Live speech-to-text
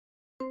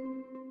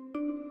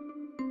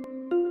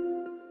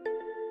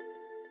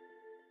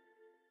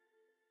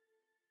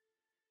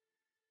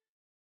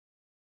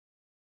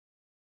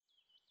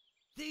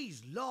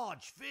These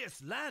large,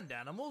 fierce land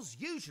animals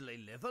usually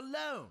live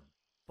alone,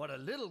 but a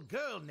little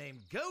girl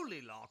named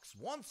Goldilocks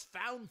once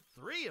found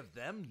 3 of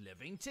them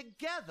living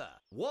together.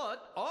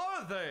 What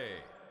are they?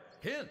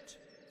 Hint,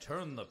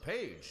 turn the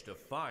page to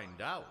find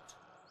out.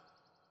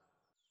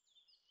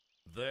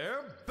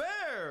 They're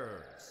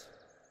bears!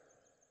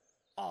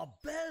 Are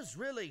bears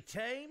really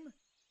tame?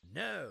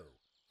 No,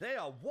 they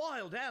are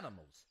wild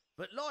animals,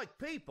 but like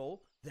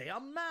people, they are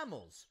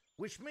mammals,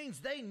 which means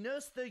they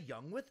nurse their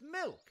young with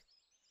milk.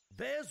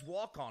 Bears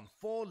walk on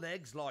 4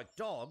 legs like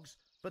dogs,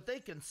 but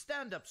they can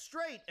stand up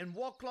straight and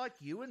walk like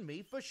you and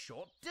me for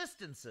short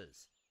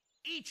distances.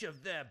 Each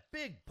of their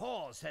big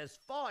paws has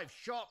 5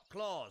 sharp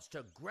claws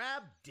to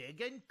grab, dig,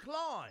 and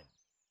climb.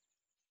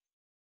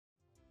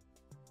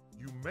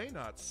 You may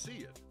not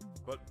see it,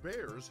 but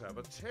bears have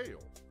a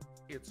tail.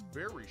 It's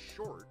very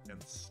short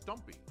and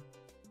stumpy.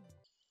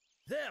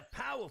 Their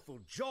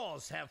powerful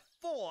jaws have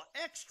 4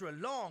 extra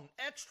long,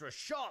 extra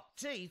sharp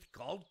teeth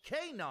called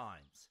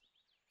canines.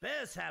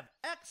 Bears have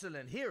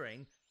excellent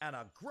hearing and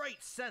a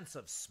great sense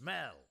of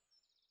smell.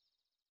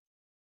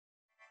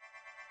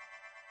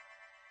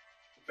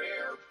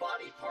 Bear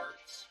body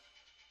parts: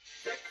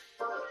 thick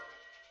fur,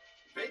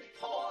 big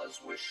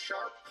paws with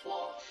sharp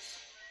claws,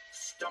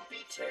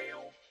 stumpy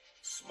tail,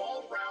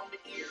 small round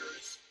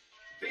ears,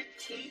 big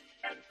teeth,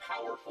 and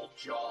powerful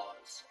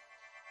jaws.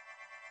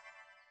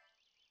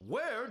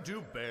 Where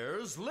do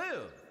bears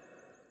live?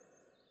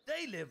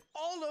 They live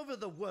all over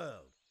the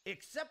world,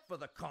 except for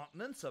the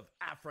continents of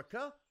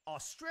Africa,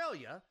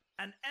 Australia,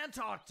 and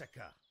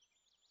Antarctica.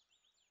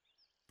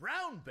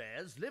 Brown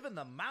bears live in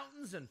the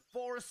mountains and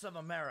forests of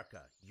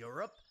America,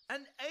 Europe,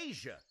 and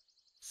Asia.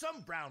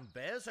 Some brown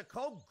bears are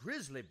called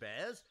grizzly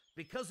bears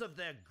because of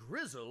their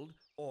grizzled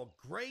or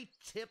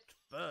gray-tipped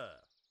fur.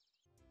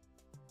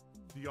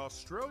 The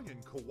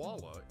Australian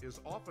koala is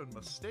often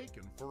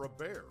mistaken for a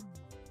bear.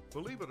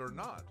 Believe it or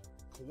not,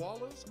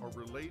 koalas are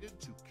related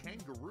to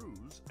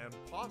kangaroos and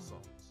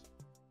possums.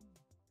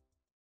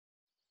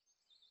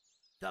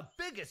 The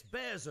biggest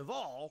bears of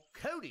all,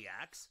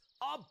 Kodiaks,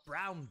 are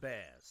brown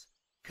bears.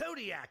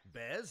 Kodiak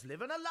bears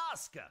live in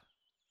Alaska.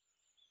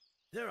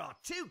 There are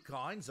 2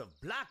 kinds of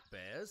black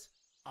bears,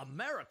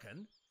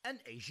 American and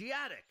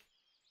Asiatic.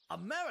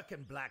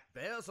 American black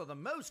bears are the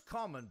most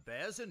common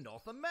bears in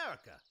North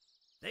America.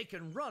 They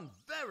can run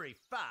very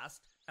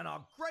fast and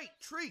are great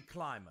tree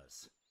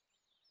climbers.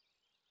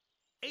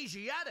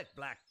 Asiatic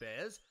black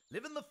bears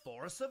live in the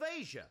forests of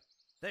Asia.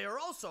 They are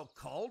also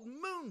called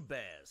moon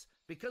bears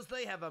because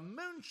they have a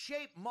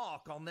moon-shaped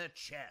mark on their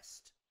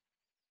chest.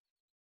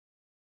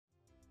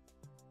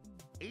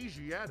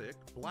 Asiatic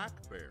black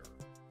bear.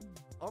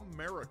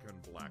 American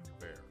black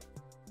bear.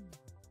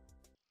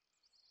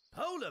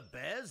 Polar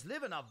bears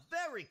live in a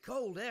very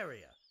cold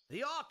area,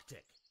 the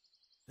Arctic.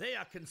 They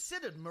are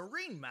considered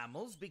marine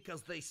mammals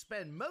because they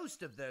spend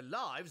most of their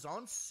lives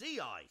on sea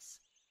ice.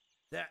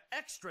 Their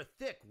extra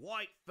thick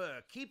white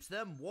fur keeps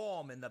them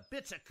warm in the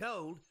bitter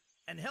cold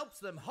and helps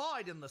them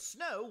hide in the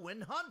snow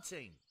when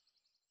hunting.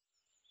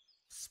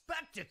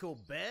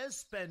 Spectacled bears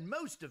spend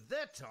most of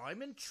their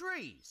time in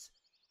trees.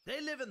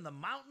 They live in the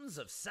mountains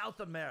of South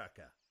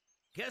America.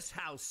 Guess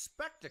how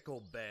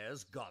spectacled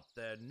bears got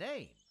their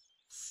name?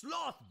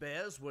 Sloth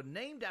bears were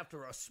named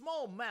after a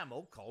small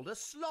mammal called a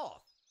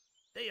sloth.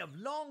 They have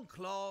long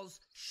claws,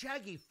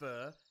 shaggy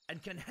fur,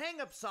 and can hang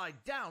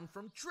upside down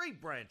from tree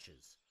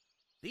branches.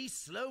 These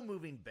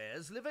slow-moving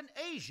bears live in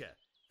Asia,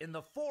 in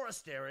the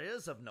forest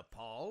areas of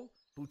Nepal,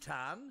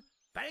 Bhutan,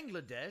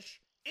 Bangladesh,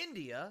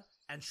 India,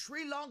 and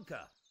Sri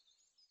Lanka.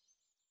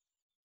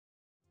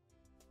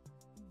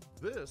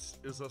 This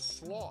is a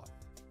sloth.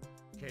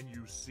 Can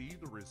you see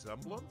the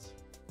resemblance?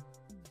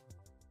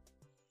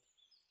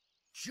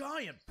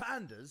 Giant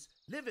pandas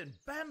live in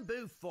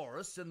bamboo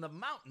forests in the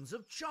mountains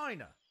of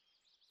China.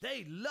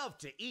 They love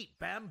to eat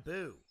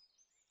bamboo.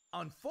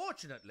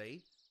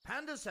 Unfortunately,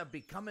 pandas have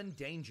become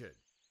endangered.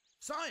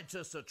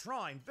 Scientists are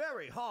trying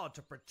very hard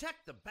to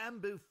protect the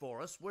bamboo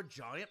forests where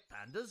giant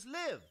pandas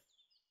live.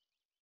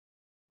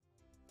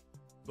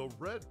 The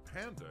red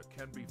panda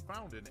can be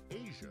found in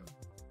Asia,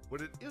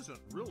 but it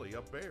isn't really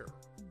a bear.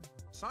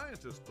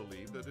 Scientists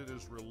believe that it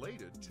is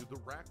related to the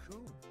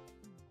raccoon.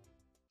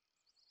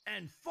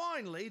 And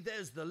finally,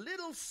 there's the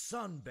little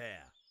sun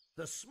bear,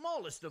 the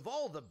smallest of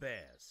all the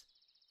bears.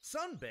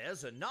 Sun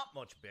bears are not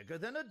much bigger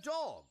than a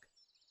dog.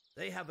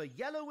 They have a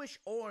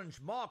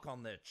yellowish-orange mark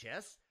on their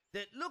chest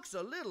that looks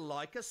a little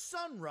like a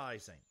sun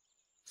rising.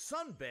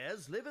 Sun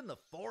bears live in the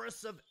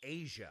forests of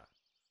Asia.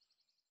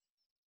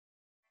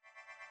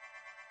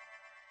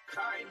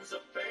 Kinds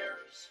of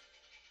bears: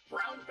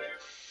 brown bear,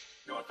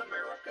 North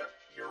America,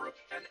 Europe,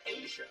 and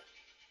Asia.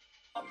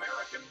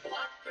 American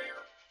black bear,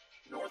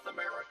 North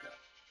America.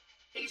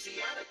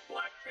 Asiatic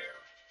black bear,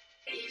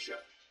 Asia.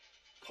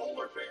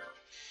 Polar bear,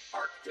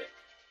 Arctic.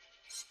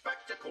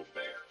 Spectacled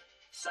bear,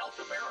 South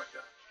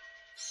America.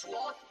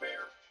 Sloth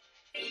bear,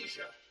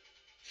 Asia.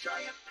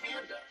 Giant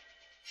panda,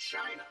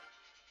 China.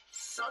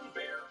 Sun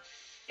bear,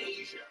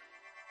 Asia.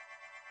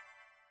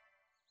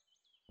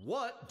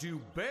 What do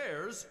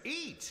bears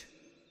eat?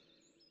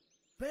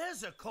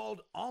 Bears are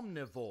called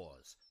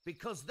omnivores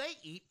because they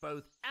eat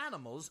both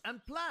animals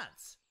and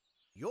plants.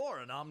 You're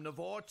an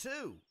omnivore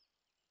too.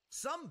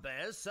 Some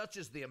bears, such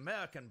as the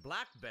American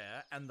black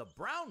bear and the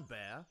brown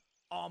bear,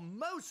 are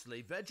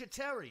mostly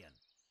vegetarian,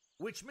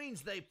 which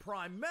means they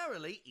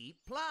primarily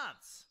eat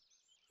plants.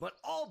 But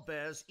all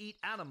bears eat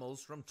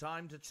animals from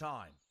time to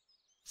time.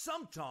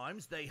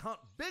 Sometimes they hunt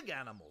big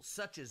animals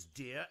such as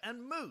deer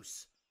and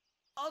moose.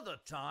 Other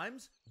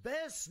times,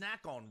 bears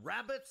snack on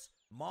rabbits,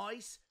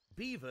 mice,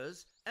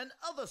 beavers, and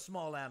other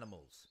small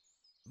animals.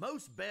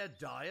 Most bear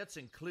diets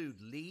include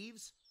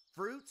leaves,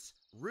 fruits,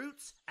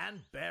 roots,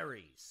 and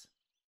berries.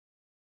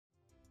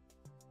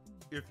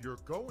 If you're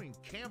going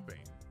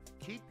camping,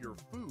 keep your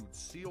food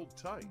sealed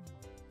tight,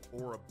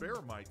 or a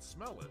bear might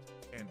smell it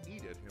and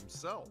eat it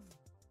himself.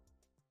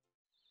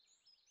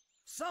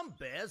 Some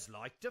bears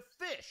like to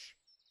fish.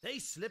 They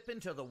slip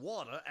into the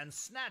water and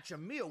snatch a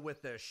meal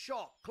with their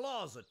sharp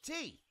claws or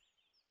teeth.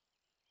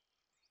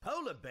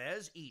 Polar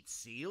bears eat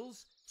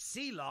seals,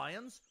 sea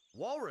lions,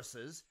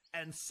 walruses,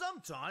 and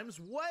sometimes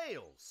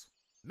whales.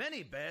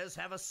 Many bears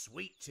have a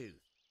sweet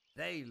tooth.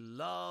 They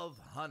love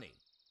honey.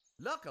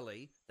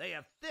 Luckily, they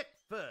have thick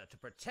fur to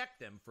protect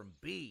them from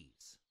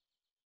bees.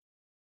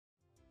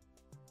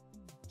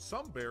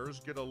 Some bears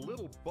get a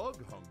little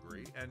bug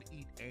hungry and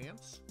eat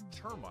ants,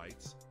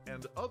 termites,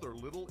 and other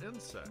little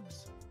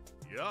insects.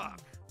 Yuck!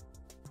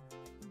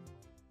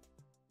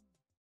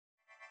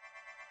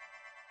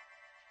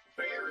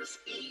 Bears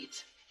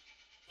eat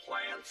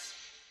plants,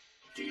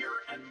 deer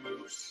and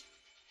moose,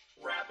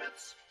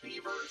 rabbits,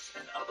 beavers,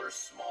 and other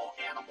small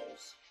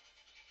animals,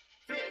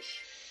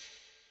 fish,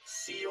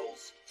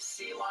 seals,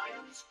 sea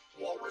lions,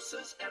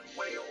 walruses, and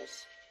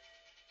whales,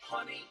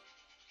 honey,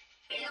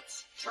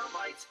 ants,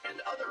 termites,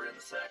 and other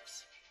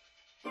insects,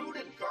 food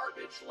and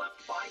garbage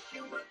left by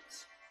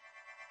humans.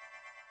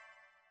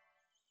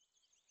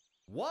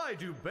 Why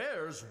do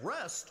bears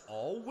rest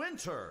all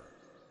winter?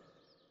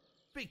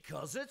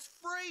 Because it's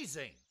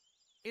freezing.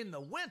 In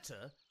the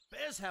winter,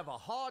 bears have a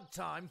hard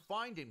time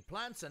finding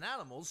plants and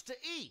animals to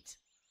eat.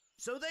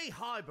 So they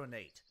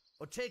hibernate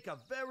or take a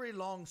very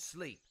long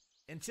sleep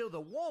until the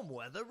warm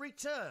weather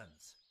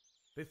returns.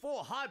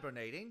 Before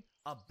hibernating,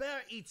 a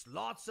bear eats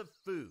lots of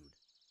food.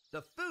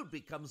 The food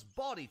becomes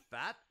body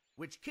fat,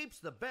 which keeps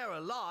the bear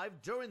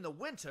alive during the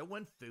winter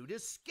when food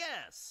is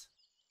scarce.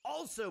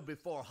 Also,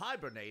 before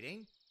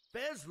hibernating,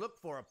 bears look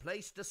for a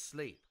place to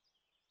sleep.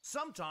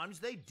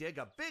 Sometimes they dig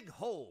a big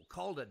hole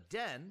called a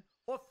den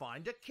or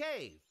find a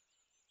cave.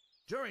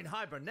 During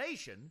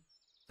hibernation,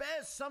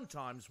 bears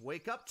sometimes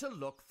wake up to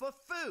look for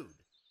food,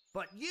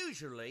 but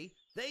usually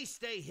they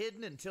stay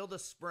hidden until the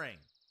spring.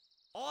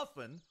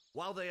 Often,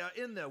 while they are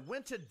in their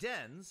winter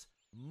dens,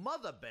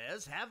 mother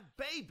bears have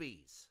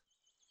babies.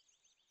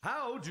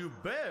 How do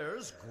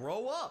bears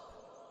grow up?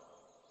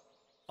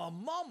 A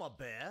mama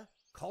bear,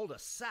 called a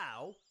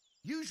sow,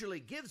 usually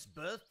gives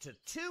birth to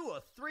 2 or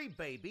 3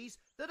 babies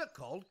that are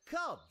called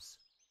cubs.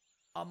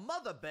 A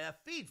mother bear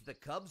feeds the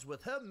cubs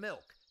with her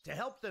milk to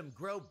help them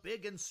grow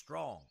big and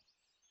strong.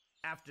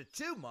 After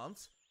 2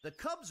 months, the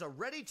cubs are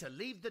ready to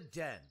leave the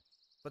den,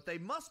 but they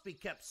must be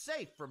kept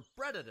safe from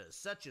predators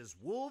such as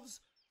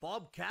wolves,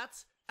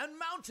 bobcats, and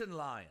mountain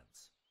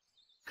lions.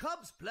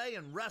 Cubs play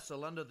and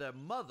wrestle under their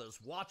mother's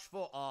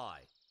watchful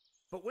eye,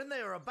 but when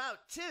they are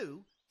about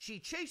 2, she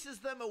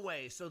chases them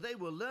away so they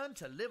will learn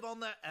to live on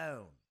their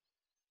own.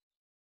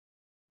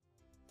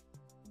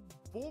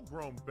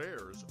 Full-grown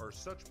bears are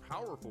such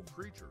powerful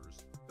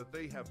creatures that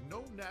they have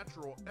no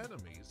natural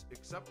enemies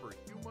except for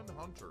human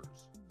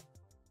hunters.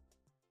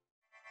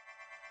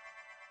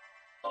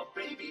 A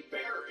baby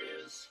bear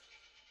is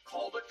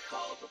called a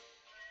cub,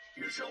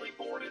 usually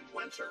born in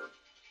winter,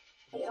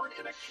 born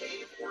in a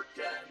cave or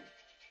den,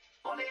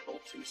 unable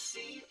to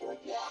see or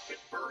walk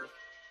at birth,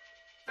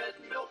 fed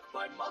milk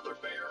by mother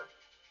bear,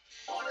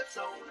 on its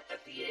own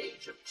at the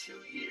age of 2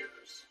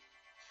 years.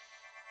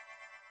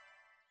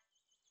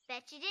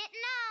 Bet you didn't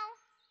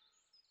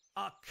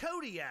know. A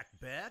Kodiak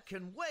bear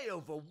can weigh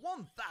over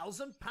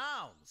 1,000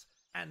 pounds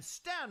and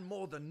stand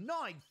more than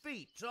 9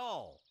 feet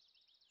tall.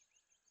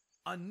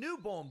 A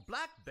newborn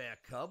black bear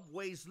cub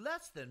weighs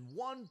less than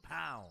 1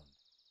 pound.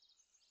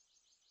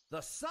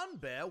 The sun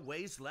bear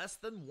weighs less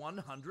than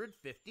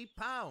 150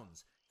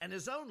 pounds and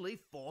is only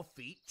 4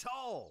 feet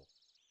tall.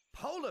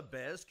 Polar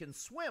bears can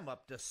swim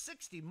up to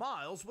 60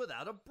 miles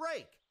without a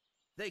break.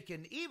 They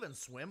can even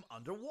swim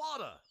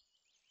underwater.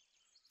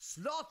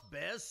 Sloth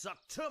bears suck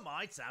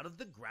termites out of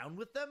the ground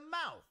with their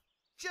mouth,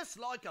 just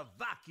like a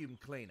vacuum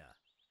cleaner.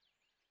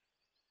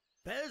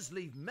 Bears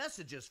leave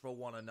messages for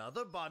one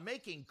another by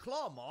making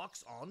claw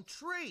marks on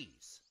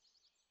trees.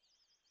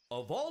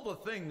 Of all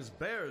the things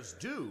bears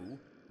do,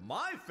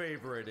 my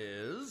favorite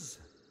is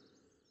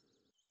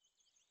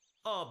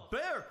a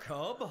bear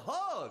cub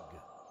hug.